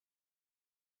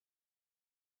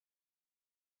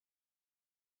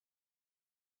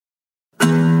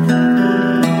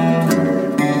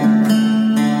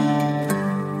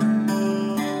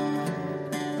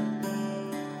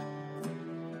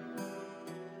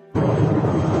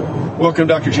Welcome,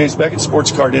 Dr. James Beckett,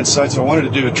 Sports Card Insights. I wanted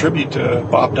to do a tribute to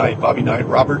Bob Knight, Bobby Knight,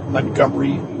 Robert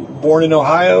Montgomery. Born in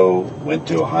Ohio, went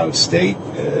to Ohio State,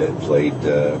 played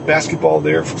basketball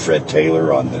there for Fred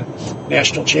Taylor on the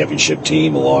national championship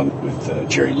team, along with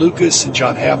Jerry Lucas and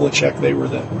John Havlicek. They were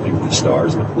the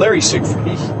stars. But Larry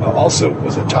Siegfried also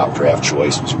was a top draft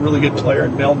choice, was a really good player,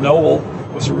 and Mel Noel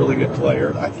was a really good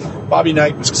player. I think Bobby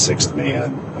Knight was the sixth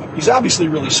man. He's obviously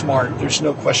really smart. There's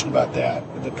no question about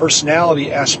that. The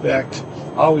personality aspect,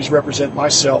 I always represent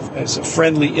myself as a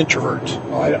friendly introvert.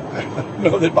 Well, I don't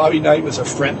know that Bobby Knight was a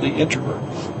friendly introvert.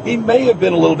 He may have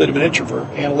been a little bit of an introvert,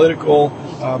 analytical,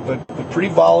 but pretty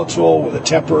volatile with a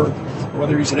temper.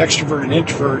 Whether he's an extrovert or an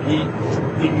introvert,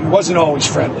 he wasn't always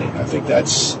friendly. I think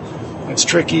that's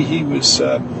tricky. He was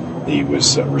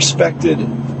respected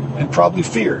and probably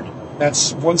feared.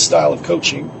 That's one style of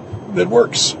coaching that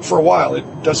works for a while.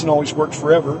 It doesn't always work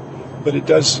forever, but it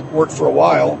does work for a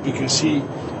while because he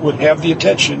would have the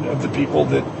attention of the people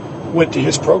that went to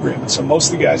his program. And so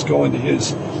most of the guys go into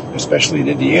his, especially in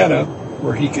Indiana,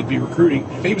 where he could be recruiting.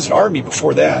 He was an Army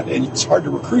before that, and it's hard to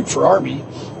recruit for Army.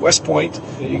 West Point,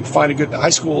 you can find a good high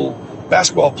school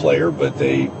basketball player, but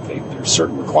there's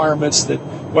certain requirements that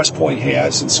West Point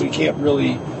has, and so you can't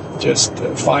really just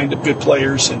find good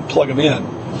players and plug them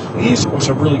in. He was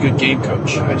a really good game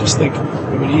coach. I just think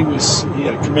when he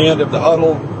had a command of the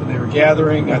huddle when they were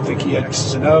gathering. I think he had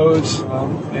X's and O's,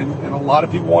 and a lot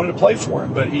of people wanted to play for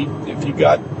him. But if you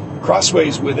got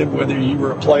crossways with him, whether you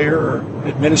were a player or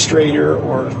administrator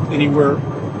or anywhere,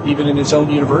 even in his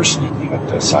own university, he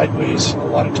got sideways a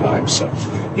lot of times. So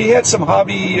he had some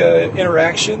hobby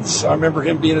interactions. I remember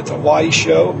him being at the Hawaii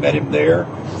show, met him there.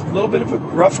 A little bit of a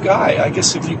rough guy. I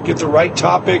guess if you get the right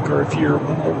topic or if you're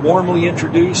warmly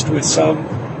introduced with some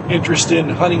interest in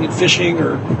hunting and fishing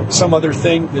or some other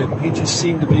thing, that he just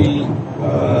seemed to be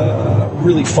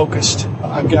really focused.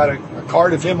 I've got a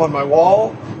card of him on my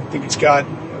wall. I think it's got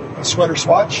a sweater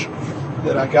swatch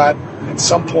that I got at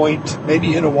some point,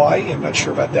 maybe in Hawaii. I'm not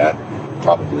sure about that.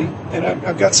 Probably. And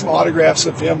I've got some autographs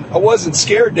of him. I wasn't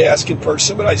scared to ask in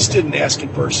person, but I just didn't ask in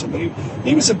person. But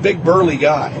he was a big, burly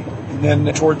guy. And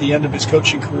then toward the end of his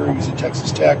coaching career, he was at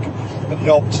Texas Tech and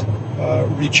helped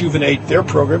rejuvenate their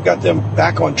program, got them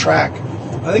back on track,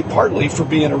 I think partly for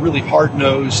being a really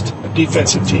hard-nosed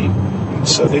defensive team. And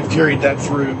so they've carried that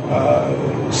through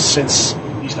since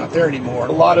he's not there anymore.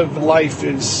 A lot of life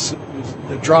is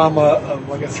the drama of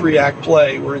like a 3-act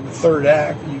play. We're in the third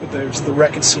act. There's the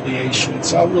reconciliation.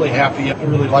 So I'm really happy. I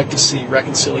really like to see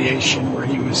reconciliation where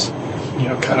he was,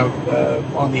 kind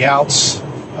of on the outs.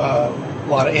 A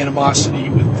lot of animosity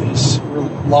with his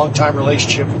long-time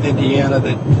relationship with Indiana,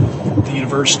 that the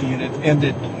university, and it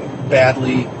ended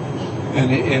badly.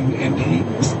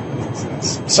 And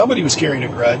somebody was carrying a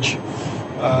grudge.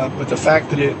 But the fact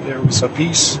that there was a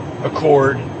peace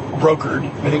accord brokered,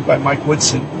 I think, by Mike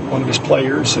Woodson, one of his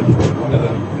players, and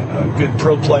a good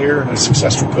pro player and a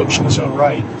successful coach in his own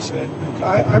right, said,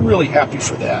 I'm really happy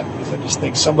for that, because I just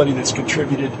think somebody that's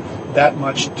contributed that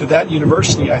much to that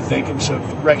university, I think, in terms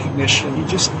of recognition, he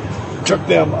just took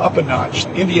them up a notch.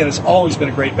 Indiana's always been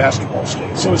a great basketball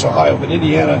state. So is Ohio, but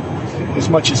Indiana, as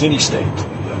much as any state,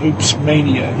 hoops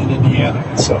mania in Indiana.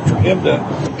 And so for him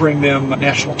to bring them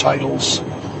national titles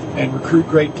and recruit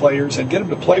great players and get them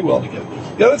to play well together.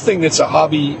 The other thing that's a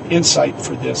hobby insight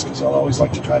for this, because I'll always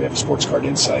like to try to have a sports card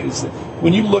insight, is that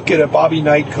when you look at a Bobby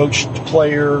Knight coached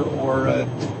player or a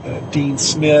Dean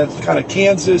Smith, kind of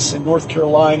Kansas and North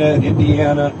Carolina and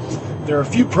Indiana, there are a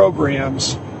few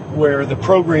programs where the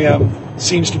program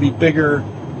seems to be bigger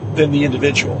than the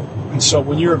individual. And so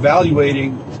when you're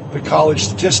evaluating the college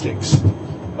statistics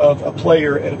of a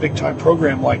player at a big-time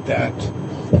program like that,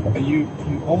 you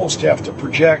almost have to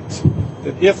project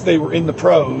that if they were in the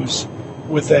pros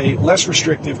with a less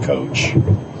restrictive coach,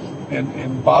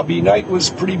 and Bobby Knight was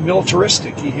pretty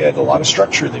militaristic. He had a lot of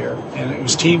structure there, and it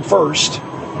was team first,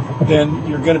 then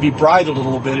you're going to be bridled a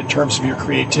little bit in terms of your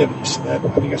creativity. So that,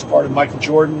 I think that's part of Michael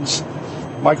Jordan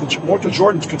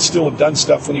could still have done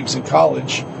stuff when he was in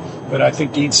college, but I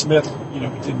think Dean Smith,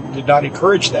 did not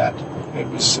encourage that. It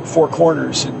was four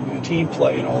corners and team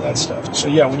play and all that stuff. So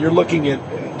yeah, when you're looking at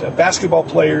basketball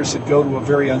players that go to a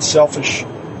very unselfish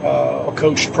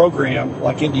coached program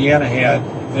like Indiana had,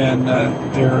 then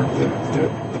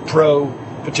the pro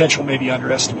potential may be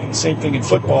underestimated. Same thing in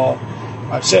football.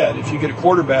 I've said, if you get a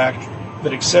quarterback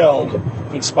that excelled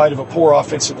in spite of a poor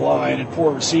offensive line and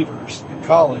poor receivers in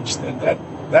college, then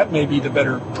that may be the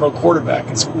better pro quarterback.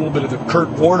 It's a little bit of the Kurt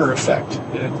Warner effect.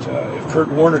 That if Kurt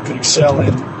Warner could excel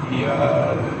in the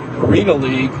Arena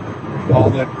League, all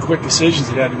the quick decisions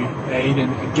that had to be made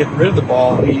and getting rid of the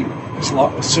ball, he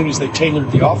as soon as they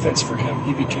tailored the offense for him,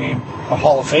 he became a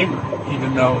Hall of Famer,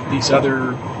 even though these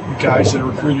other guys that are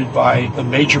recruited by the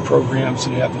major programs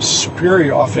that have the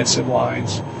superior offensive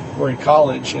lines were in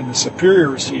college, and the superior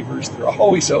receivers, they're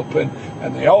always open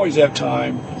and they always have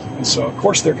time. And so, of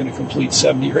course, they're going to complete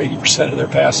 70 or 80% of their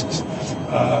passes.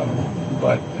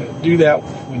 But do that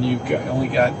when you've only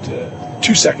got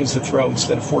 2 seconds to throw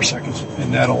instead of 4 seconds,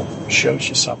 and that'll show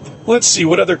you something. Let's see,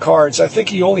 what other cards? I think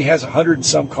he only has 100 and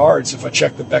some cards if I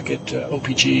check the Beckett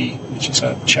OPG, which is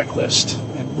a checklist,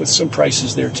 and with some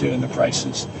prices there too, and the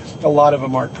prices. A lot of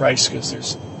them aren't priced because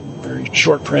there's very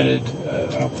short printed.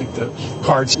 I don't think the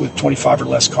cards with 25 or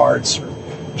less cards are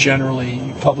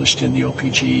generally published in the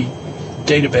OPG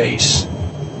database.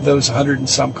 Those 100 and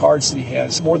some cards that he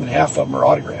has, more than half of them are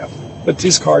autographed. But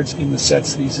his cards in the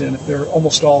sets that he's in, they're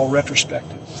almost all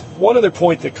retrospective. One other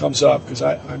point that comes up, because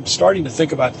I'm starting to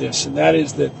think about this, and that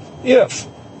is that if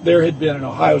there had been an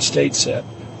Ohio State set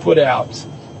put out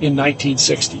in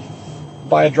 1960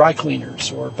 by a dry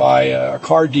cleaners or by a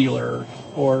car dealer,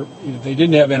 or they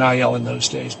didn't have NIL in those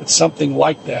days, but something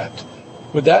like that,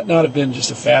 would that not have been just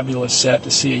a fabulous set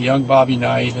to see a young Bobby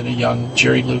Knight and a young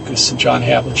Jerry Lucas and John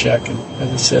Havlicek and,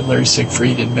 as I said, Larry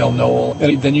Siegfried and Mel Knoll?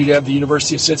 And then you'd have the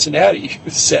University of Cincinnati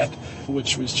set,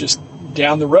 which was just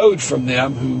down the road from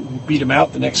them, who beat them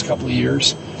out the next couple of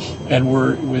years and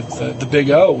were with the Big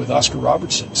O with Oscar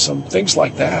Robertson. Some things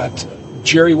like that.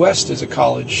 Jerry West is a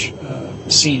college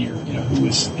senior, who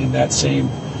was in that same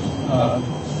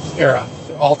era.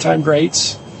 All-time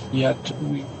greats, yet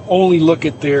we only look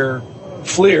at their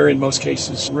Fleer, in most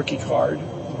cases, rookie card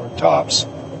or tops,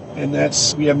 and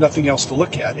we have nothing else to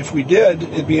look at. If we did,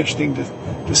 it'd be interesting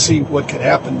to see what could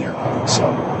happen there. So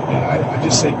I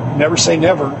just say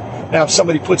never. Now, if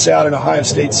somebody puts out an Ohio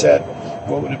State set,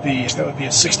 what would it be? That would be a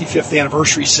 65th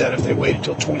anniversary set if they waited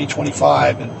till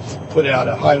 2025 and put out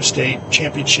a Ohio State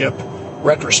championship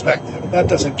retrospective. That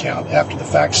doesn't count. After the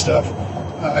fact stuff,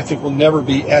 I think will never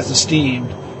be as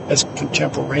esteemed as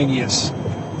contemporaneous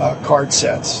card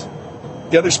sets.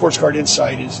 The other sports card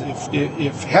insight is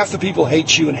if half the people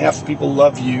hate you and half the people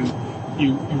love you,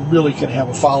 you really can have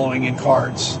a following in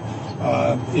cards.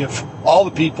 If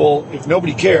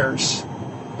nobody cares,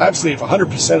 obviously if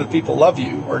 100% of the people love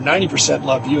you, or 90%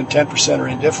 love you and 10% are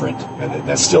indifferent,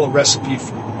 that's still a recipe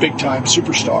for big-time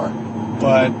superstar.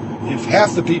 But if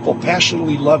half the people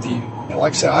passionately love you, and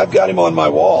like I said, I've got him on my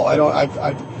wall.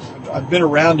 I've been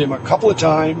around him a couple of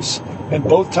times, and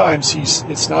both times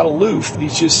it's not aloof.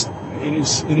 He's just in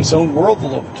his own world a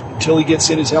little bit until he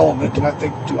gets in his element. And I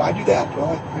think, do I do that?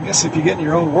 Well, I guess if you get in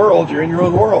your own world, you're in your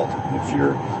own world. If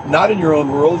you're not in your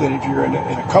own world, and if you're in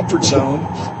a comfort zone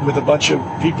with a bunch of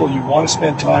people you want to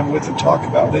spend time with and talk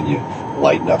about, then you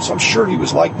lighten up. So I'm sure he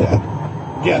was like that.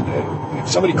 Again, if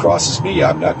somebody crosses me,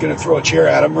 I'm not going to throw a chair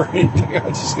at him or anything.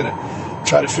 I'm just going to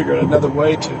try to figure out another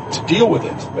way to deal with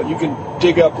it. But you can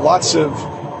dig up lots of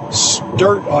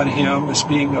dirt on him as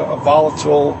being a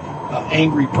volatile,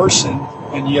 angry person,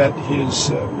 and yet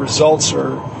his results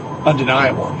are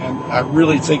undeniable. And I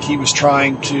really think he was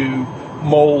trying to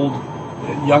mold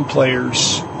young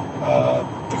players,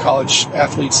 the college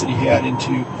athletes that he had,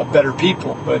 into a better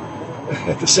people. But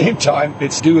at the same time,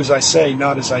 it's do as I say,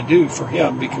 not as I do for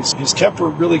him, because his temper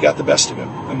really got the best of him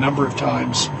a number of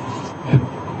times. And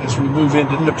as we move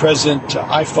into the present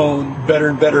iPhone better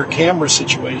and better camera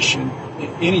situation,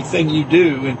 anything you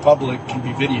do in public can be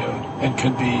videoed and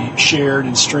can be shared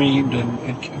and streamed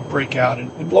and can break out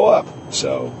and blow up.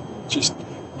 So just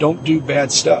don't do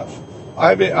bad stuff.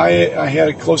 I had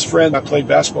a close friend I played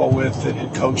basketball with that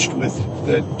had coached with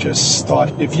that just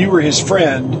thought if you were his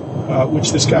friend,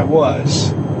 which this guy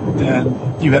was,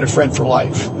 then you had a friend for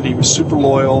life, that he was super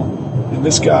loyal. And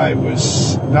this guy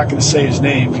was, I'm not going to say his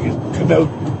name because he could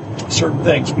know certain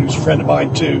things, but he was a friend of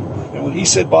mine too. And when he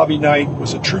said Bobby Knight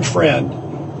was a true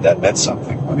friend, that meant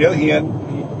something. On the other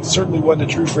hand, he certainly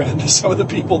wasn't a true friend to some of the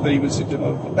people that he was into.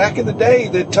 Back in the day,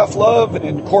 the tough love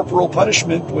and corporal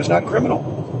punishment was not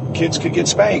criminal. Kids could get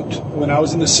spanked. When I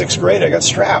was in the 6th grade, I got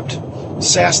strapped,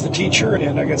 sassed the teacher,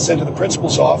 and I got sent to the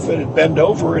principal's office and bent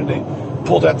over, and they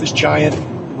pulled out this giant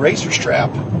razor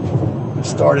strap and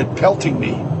started pelting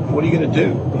me. What are you going to do?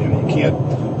 You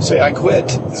can't say I quit.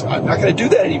 I'm not going to do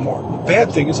that anymore. The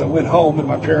bad thing is I went home and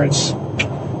my parents,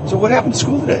 so what happened to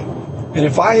school today? And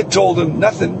if I had told them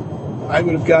nothing, I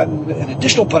would have gotten an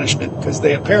additional punishment because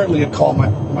they apparently had called my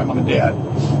mom and dad.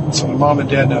 So my mom and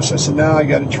dad now, so I said, no, I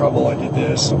got in trouble. I did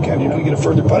this. Okay, you get a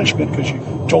further punishment because you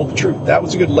told the truth. That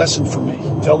was a good lesson for me.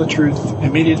 Tell the truth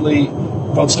immediately.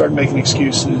 Don't start making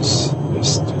excuses.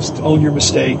 Just own your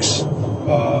mistakes.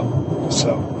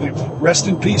 So anyway, rest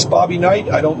in peace, Bobby Knight.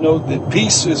 I don't know that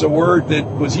peace is a word that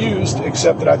was used,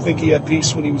 except that I think he had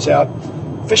peace when he was out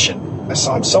fishing. I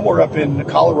saw him somewhere up in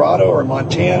Colorado or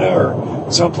Montana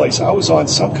or someplace. I was on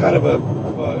some kind of a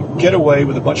getaway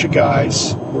with a bunch of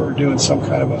guys. We were doing some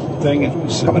kind of a thing, and he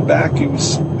was coming back. He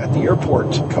was at the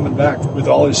airport coming back with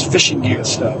all his fishing gear and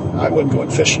stuff. I wasn't going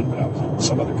fishing, but I was on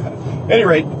some other kind of. At any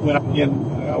rate, when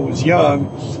I was young,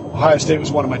 Ohio State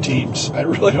was one of my teams. I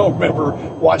really don't remember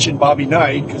watching Bobby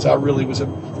Knight because I really was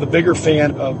the bigger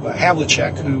fan of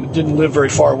Havlicek, who didn't live very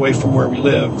far away from where we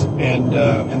lived, and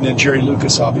then Jerry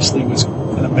Lucas obviously was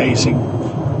an amazing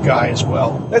guy as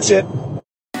well. That's it.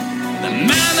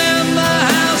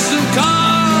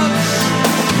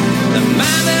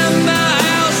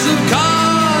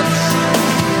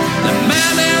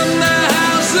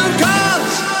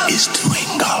 Is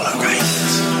doing all right.